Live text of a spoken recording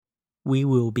we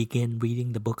will begin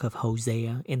reading the book of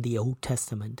Hosea in the Old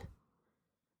Testament.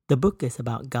 The book is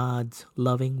about God's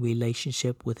loving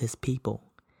relationship with His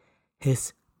people,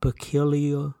 His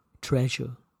peculiar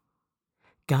treasure.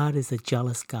 God is a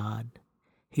jealous God.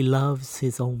 He loves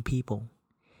His own people,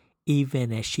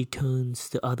 even as she turns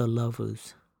to other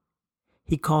lovers.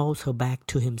 He calls her back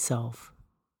to Himself.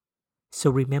 So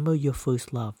remember your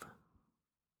first love.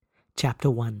 Chapter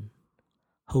 1.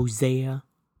 Hosea,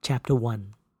 chapter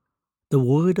 1. The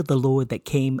word of the Lord that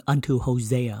came unto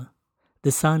Hosea,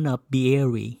 the son of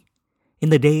Beeri, in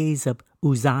the days of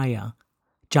Uzziah,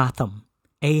 Jotham,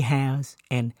 Ahaz,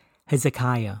 and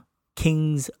Hezekiah,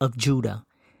 kings of Judah,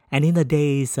 and in the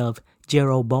days of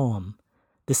Jeroboam,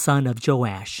 the son of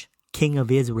Joash, king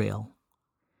of Israel.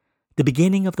 The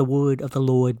beginning of the word of the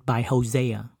Lord by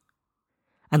Hosea.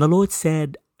 And the Lord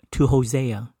said to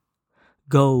Hosea,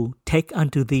 Go, take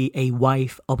unto thee a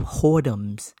wife of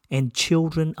whoredoms and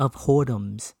children of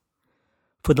whoredoms,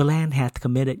 for the land hath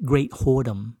committed great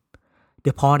whoredom,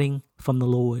 departing from the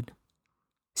Lord.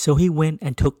 So he went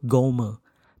and took Gomer,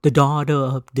 the daughter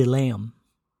of Dilam,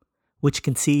 which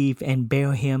conceived and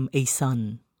bare him a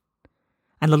son.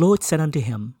 And the Lord said unto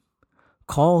him,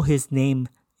 Call his name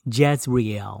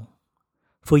Jezreel,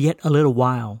 for yet a little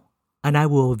while, and I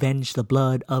will avenge the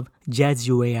blood of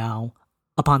Jezreel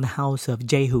upon the house of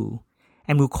Jehu,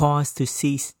 and will cause to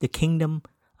cease the kingdom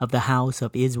of the house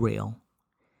of Israel.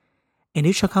 And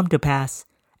it shall come to pass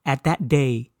at that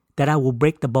day that I will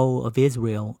break the bow of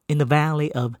Israel in the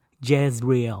valley of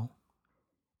Jezreel.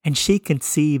 And she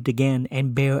conceived again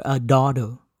and bare a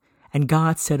daughter. And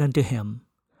God said unto him,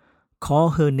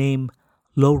 Call her name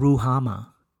Loruhamah,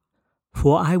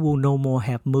 for I will no more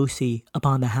have mercy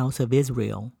upon the house of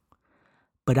Israel,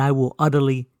 but I will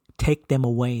utterly take them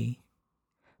away.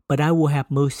 But I will have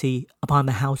mercy upon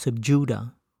the house of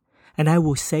Judah, and I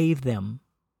will save them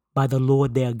by the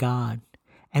Lord their God,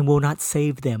 and will not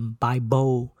save them by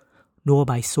bow, nor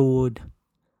by sword,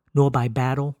 nor by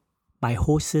battle, by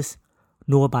horses,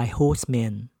 nor by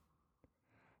horsemen.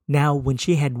 Now when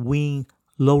she had weaned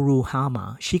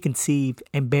Loruhamah, she conceived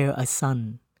and bare a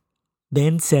son.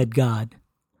 Then said God,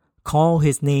 Call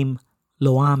his name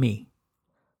Loami,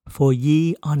 for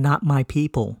ye are not my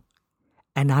people,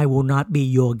 and I will not be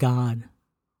your God.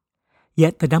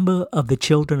 Yet the number of the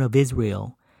children of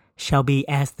Israel shall be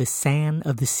as the sand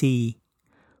of the sea,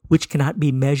 which cannot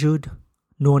be measured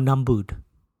nor numbered.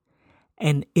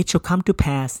 And it shall come to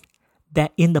pass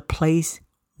that in the place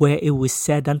where it was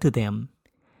said unto them,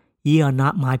 Ye are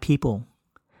not my people,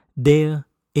 there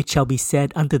it shall be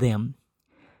said unto them,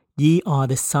 Ye are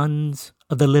the sons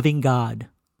of the living God.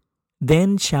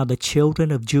 Then shall the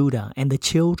children of Judah and the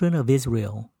children of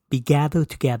Israel be gathered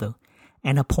together,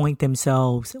 and appoint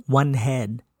themselves one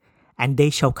head, and they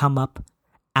shall come up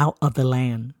out of the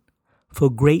land, for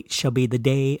great shall be the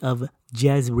day of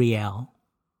Jezreel.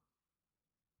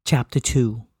 Chapter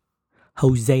 2.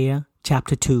 Hosea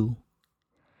chapter 2.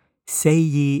 Say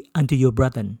ye unto your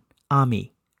brethren,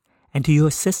 Ami, and to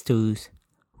your sisters,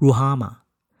 Ruhamah,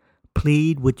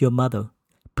 Plead with your mother,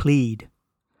 plead,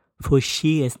 for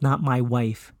she is not my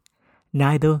wife,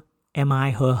 neither am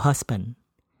I her husband.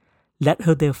 Let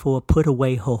her therefore put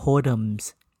away her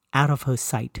whoredoms out of her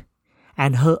sight,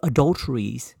 and her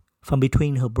adulteries from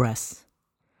between her breasts,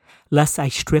 lest I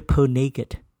strip her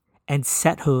naked, and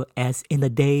set her as in the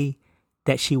day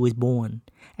that she was born,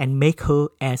 and make her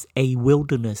as a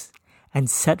wilderness,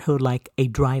 and set her like a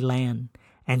dry land,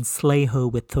 and slay her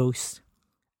with thirst.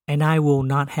 And I will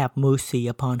not have mercy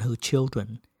upon her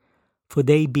children, for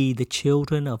they be the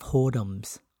children of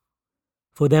whoredoms.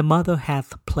 For their mother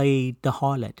hath played the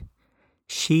harlot,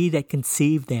 she that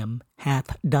conceived them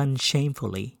hath done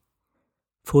shamefully.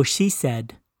 For she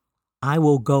said, I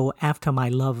will go after my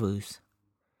lovers,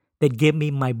 that give me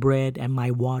my bread and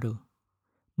my water,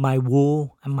 my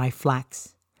wool and my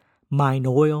flax, mine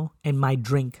oil and my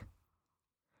drink.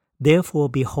 Therefore,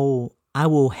 behold, I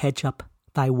will hedge up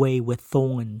thy way with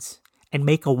thorns, and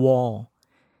make a wall,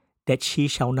 that she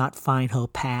shall not find her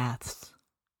paths.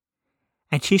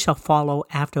 And she shall follow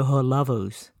after her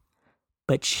lovers,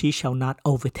 but she shall not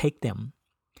overtake them.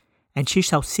 And she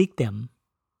shall seek them,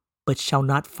 but shall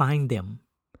not find them.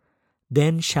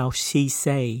 Then shall she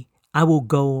say, I will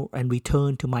go and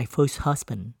return to my first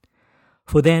husband,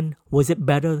 for then was it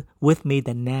better with me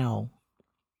than now.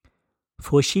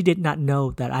 For she did not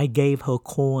know that I gave her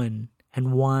corn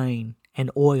and wine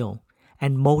and oil,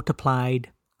 and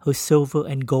multiplied her silver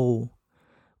and gold,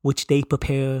 which they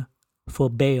prepare for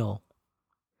Baal.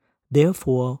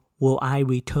 Therefore will I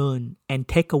return and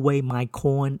take away my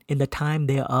corn in the time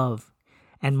thereof,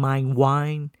 and mine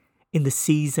wine in the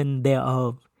season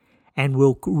thereof, and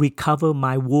will recover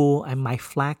my wool and my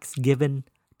flax given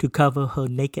to cover her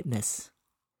nakedness.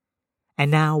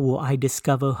 And now will I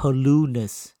discover her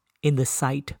lewdness in the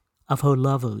sight of her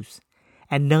lovers,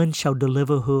 and none shall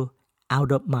deliver her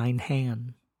out of mine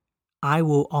hand. I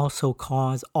will also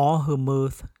cause all her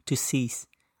mirth to cease,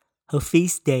 her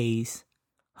feast days,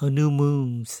 her new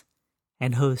moons,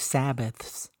 and her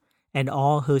Sabbaths, and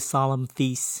all her solemn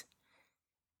feasts.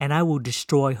 And I will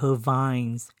destroy her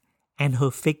vines and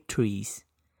her fig trees,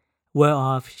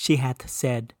 whereof she hath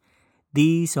said,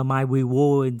 These are my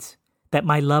rewards that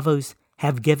my lovers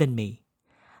have given me.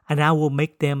 And I will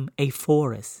make them a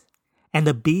forest, and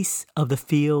the beasts of the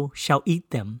field shall eat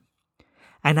them.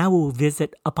 And I will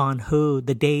visit upon her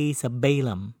the days of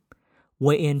Balaam,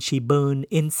 wherein she burned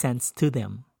incense to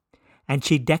them. And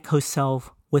she decked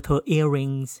herself with her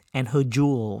earrings and her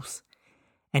jewels.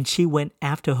 And she went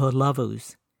after her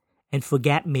lovers, and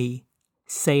forgat me,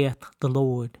 saith the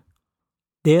Lord.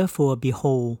 Therefore,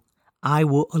 behold, I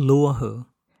will allure her,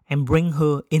 and bring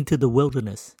her into the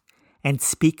wilderness, and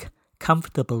speak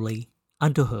comfortably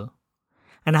unto her.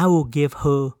 And I will give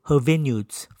her her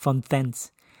vineyards from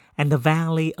thence, and the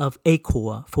valley of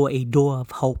Achor for a door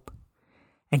of hope.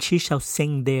 And she shall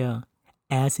sing there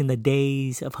as in the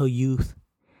days of her youth,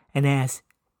 and as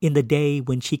in the day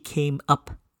when she came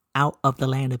up out of the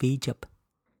land of Egypt.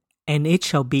 And it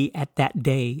shall be at that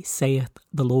day, saith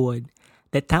the Lord,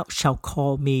 that thou shalt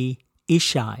call me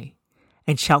Ishai,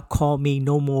 and shalt call me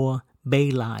no more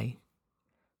Baali.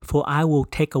 For I will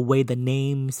take away the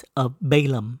names of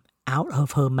Balaam out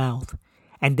of her mouth,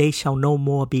 and they shall no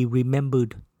more be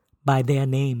remembered by their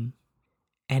name.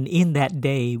 And in that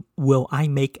day will I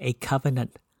make a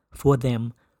covenant for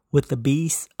them with the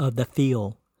beasts of the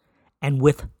field, and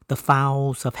with the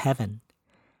fowls of heaven,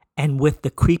 and with the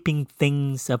creeping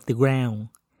things of the ground.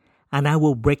 And I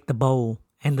will break the bow,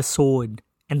 and the sword,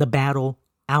 and the battle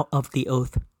out of the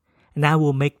earth, and I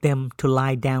will make them to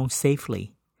lie down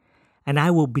safely. And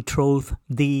I will betroth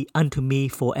thee unto me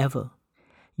forever.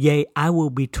 Yea, I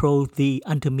will betroth thee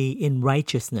unto me in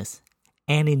righteousness,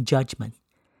 and in judgment,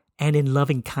 and in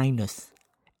loving kindness,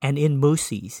 and in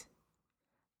mercies.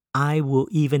 I will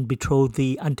even betroth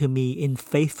thee unto me in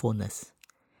faithfulness,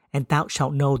 and thou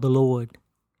shalt know the Lord.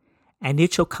 And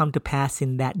it shall come to pass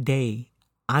in that day,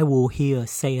 I will hear,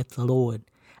 saith the Lord,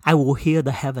 I will hear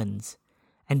the heavens,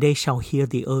 and they shall hear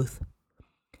the earth.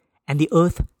 And the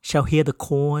earth shall hear the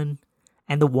corn,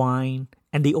 and the wine,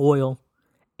 and the oil,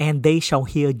 and they shall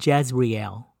hear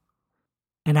Jezreel.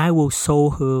 And I will sow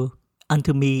her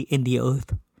unto me in the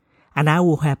earth, and I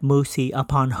will have mercy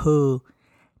upon her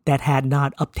that had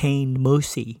not obtained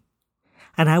mercy.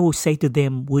 And I will say to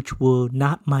them which were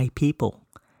not my people,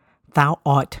 Thou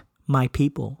art my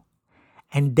people.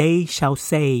 And they shall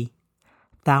say,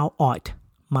 Thou art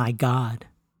my God.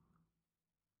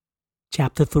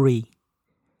 Chapter 3.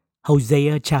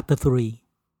 Hosea chapter 3.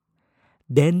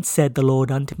 Then said the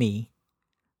Lord unto me,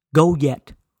 Go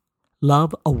yet,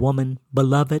 love a woman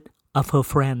beloved of her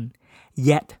friend,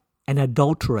 yet an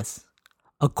adulteress,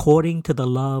 according to the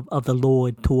love of the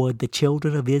Lord toward the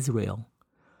children of Israel,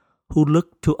 who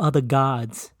look to other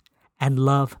gods and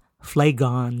love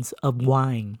flagons of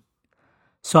wine.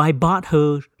 So I bought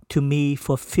her to me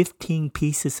for 15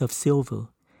 pieces of silver,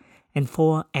 and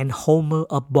for an homer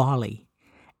of barley,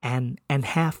 and an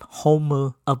half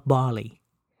homer of barley.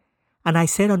 And I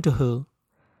said unto her,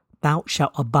 Thou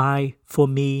shalt abide for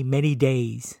me many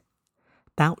days.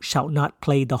 Thou shalt not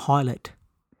play the harlot,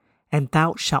 and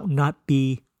thou shalt not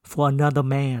be for another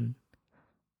man.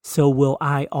 So will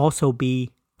I also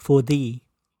be for thee.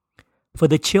 For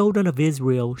the children of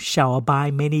Israel shall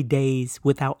abide many days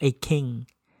without a king,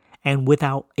 and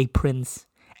without a prince,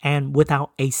 and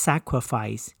without a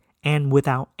sacrifice, and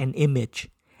without an image,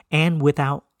 and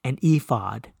without an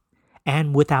ephod,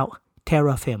 and without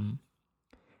teraphim.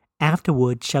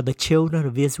 Afterward shall the children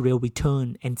of Israel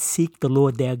return and seek the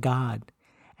Lord their God,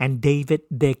 and David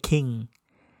their king,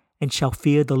 and shall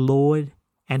fear the Lord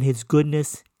and his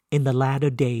goodness in the latter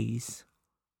days.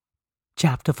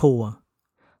 Chapter 4.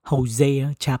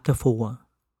 Hosea chapter 4.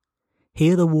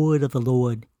 Hear the word of the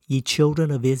Lord, ye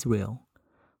children of Israel.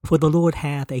 For the Lord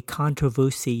hath a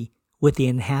controversy with the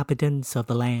inhabitants of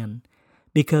the land,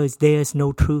 because there is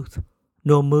no truth,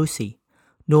 nor mercy,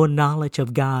 nor knowledge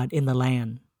of God in the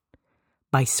land.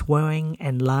 By swearing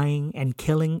and lying and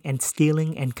killing and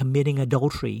stealing and committing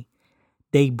adultery,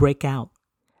 they break out,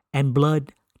 and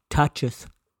blood toucheth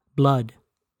blood.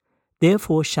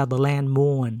 Therefore shall the land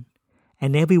mourn,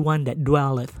 and every one that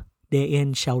dwelleth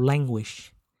therein shall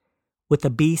languish, with the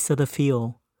beasts of the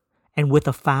field, and with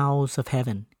the fowls of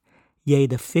heaven. Yea,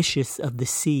 the fishes of the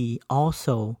sea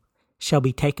also shall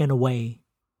be taken away.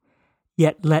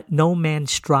 Yet let no man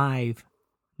strive,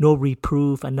 nor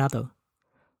reprove another.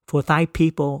 For thy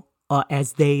people are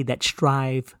as they that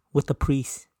strive with the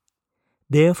priests.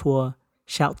 Therefore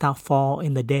shalt thou fall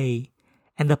in the day,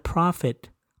 and the prophet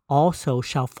also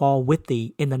shall fall with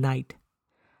thee in the night.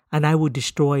 And I will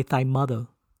destroy thy mother.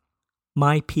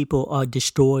 My people are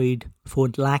destroyed for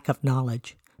lack of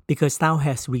knowledge, because thou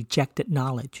hast rejected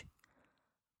knowledge.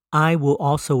 I will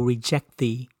also reject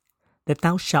thee, that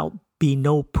thou shalt be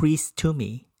no priest to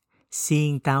me,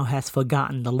 seeing thou hast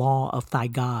forgotten the law of thy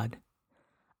God.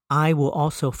 I will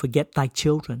also forget thy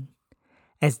children,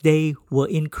 as they will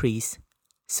increase,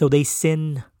 so they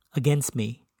sin against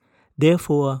me.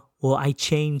 Therefore will I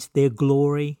change their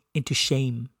glory into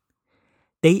shame.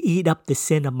 They eat up the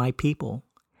sin of my people,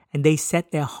 and they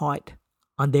set their heart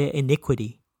on their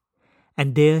iniquity.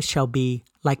 And there shall be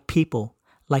like people,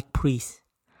 like priests,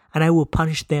 and I will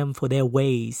punish them for their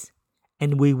ways,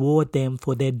 and reward them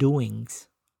for their doings.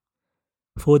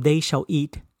 For they shall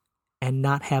eat and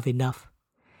not have enough.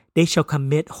 They shall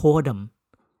commit whoredom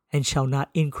and shall not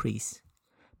increase,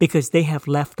 because they have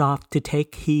left off to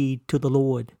take heed to the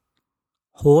Lord.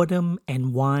 Whoredom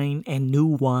and wine and new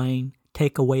wine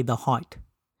take away the heart.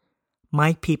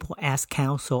 My people ask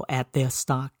counsel at their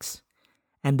stocks,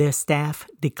 and their staff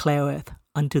declareth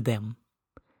unto them.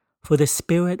 For the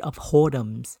spirit of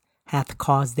whoredoms hath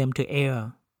caused them to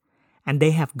err, and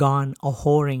they have gone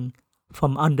a-whoring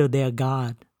from under their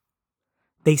God.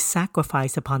 They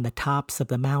sacrifice upon the tops of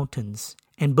the mountains,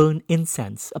 and burn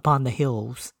incense upon the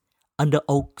hills, under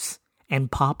oaks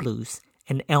and poplars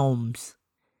and elms,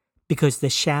 because the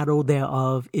shadow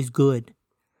thereof is good.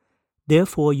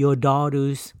 Therefore your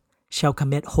daughters shall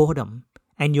commit whoredom,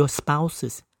 and your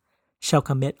spouses shall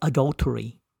commit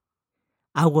adultery.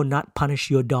 I will not punish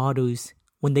your daughters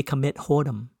when they commit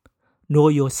whoredom,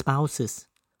 nor your spouses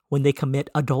when they commit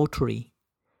adultery.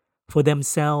 For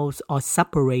themselves are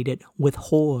separated with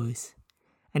whores,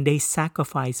 and they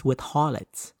sacrifice with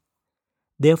harlots.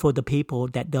 Therefore the people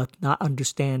that doth not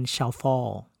understand shall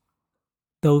fall.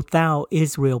 Though thou,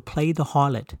 Israel, play the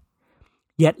harlot,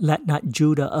 yet let not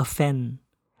Judah offend,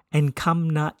 and come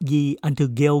not ye unto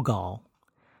Gilgal,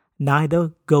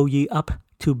 neither go ye up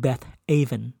to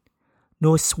Beth-aven,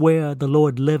 nor swear the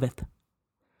Lord liveth.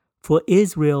 For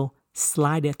Israel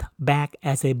slideth back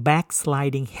as a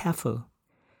backsliding heifer.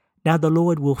 Now the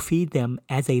Lord will feed them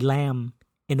as a lamb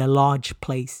in a large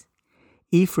place.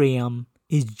 Ephraim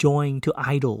is joined to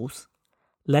idols.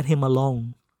 Let him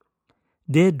alone.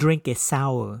 Their drink is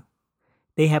sour.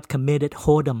 They have committed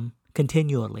whoredom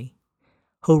continually.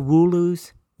 Her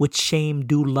rulers with shame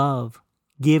do love,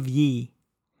 give ye.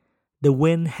 The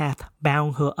wind hath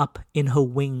bound her up in her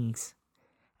wings,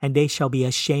 and they shall be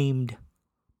ashamed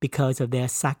because of their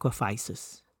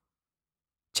sacrifices.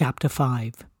 Chapter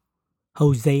 5.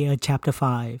 Hosea chapter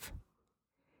 5.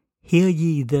 Hear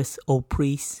ye this, O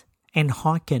priests, and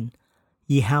hearken,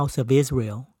 ye house of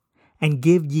Israel, and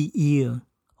give ye ear,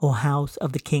 O house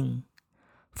of the king.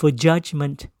 For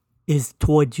judgment is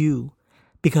toward you,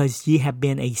 because ye have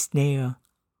been a snare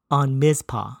on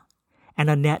Mizpah, and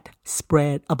a net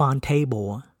spread upon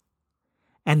Tabor.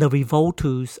 And the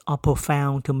revolters are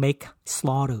profound to make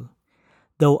slaughter,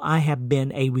 though I have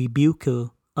been a rebuker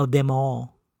of them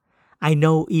all. I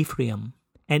know Ephraim,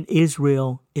 and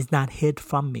Israel is not hid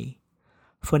from me.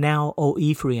 For now, O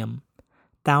Ephraim,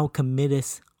 thou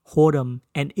committest whoredom,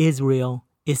 and Israel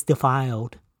is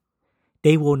defiled.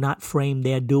 They will not frame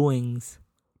their doings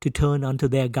to turn unto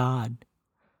their God.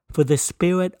 For the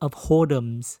spirit of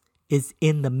whoredoms is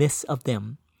in the midst of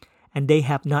them, and they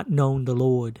have not known the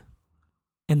Lord.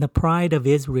 And the pride of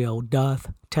Israel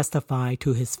doth testify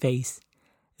to his face.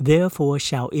 Therefore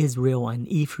shall Israel and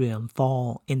Ephraim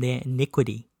fall in their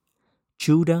iniquity.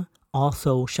 Judah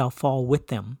also shall fall with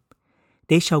them.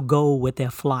 They shall go with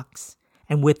their flocks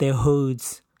and with their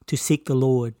herds to seek the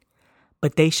Lord,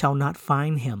 but they shall not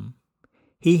find him.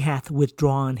 He hath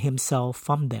withdrawn himself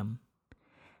from them.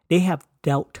 They have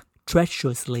dealt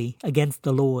treacherously against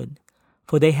the Lord,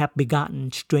 for they have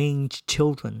begotten strange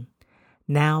children.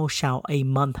 Now shall a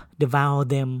month devour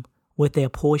them with their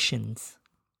portions.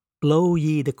 Blow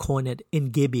ye the cornet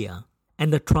in Gibeah,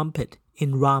 and the trumpet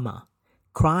in Ramah.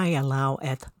 Cry aloud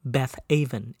at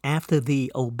Beth-aven after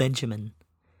thee, O Benjamin.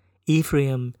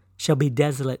 Ephraim shall be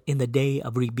desolate in the day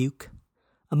of rebuke.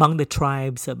 Among the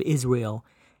tribes of Israel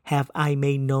have I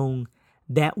made known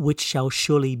that which shall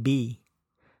surely be.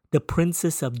 The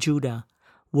princes of Judah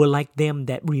were like them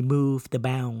that remove the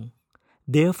bound.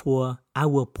 Therefore I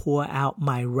will pour out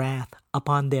my wrath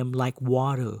upon them like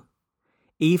water.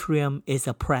 Ephraim is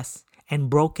oppressed and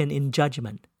broken in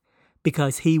judgment,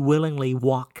 because he willingly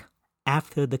walked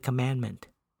after the commandment.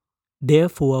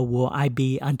 Therefore will I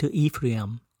be unto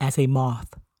Ephraim as a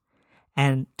moth,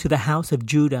 and to the house of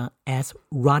Judah as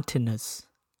rottenness.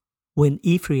 When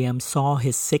Ephraim saw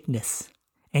his sickness,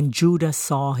 and Judah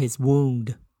saw his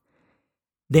wound,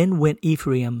 then went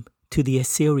Ephraim to the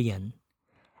Assyrian,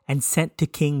 and sent to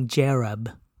King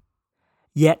Jareb.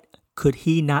 Yet could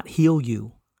he not heal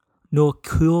you, nor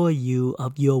cure you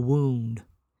of your wound.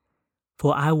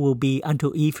 For I will be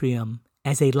unto Ephraim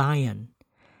as a lion,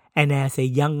 and as a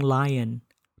young lion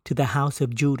to the house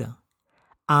of Judah.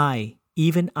 I,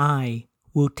 even I,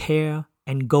 will tear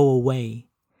and go away.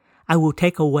 I will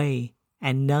take away,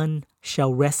 and none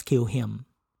shall rescue him.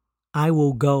 I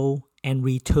will go and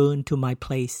return to my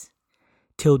place,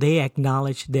 till they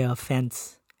acknowledge their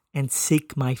offense and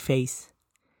seek my face.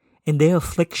 In their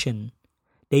affliction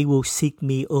they will seek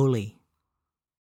me early.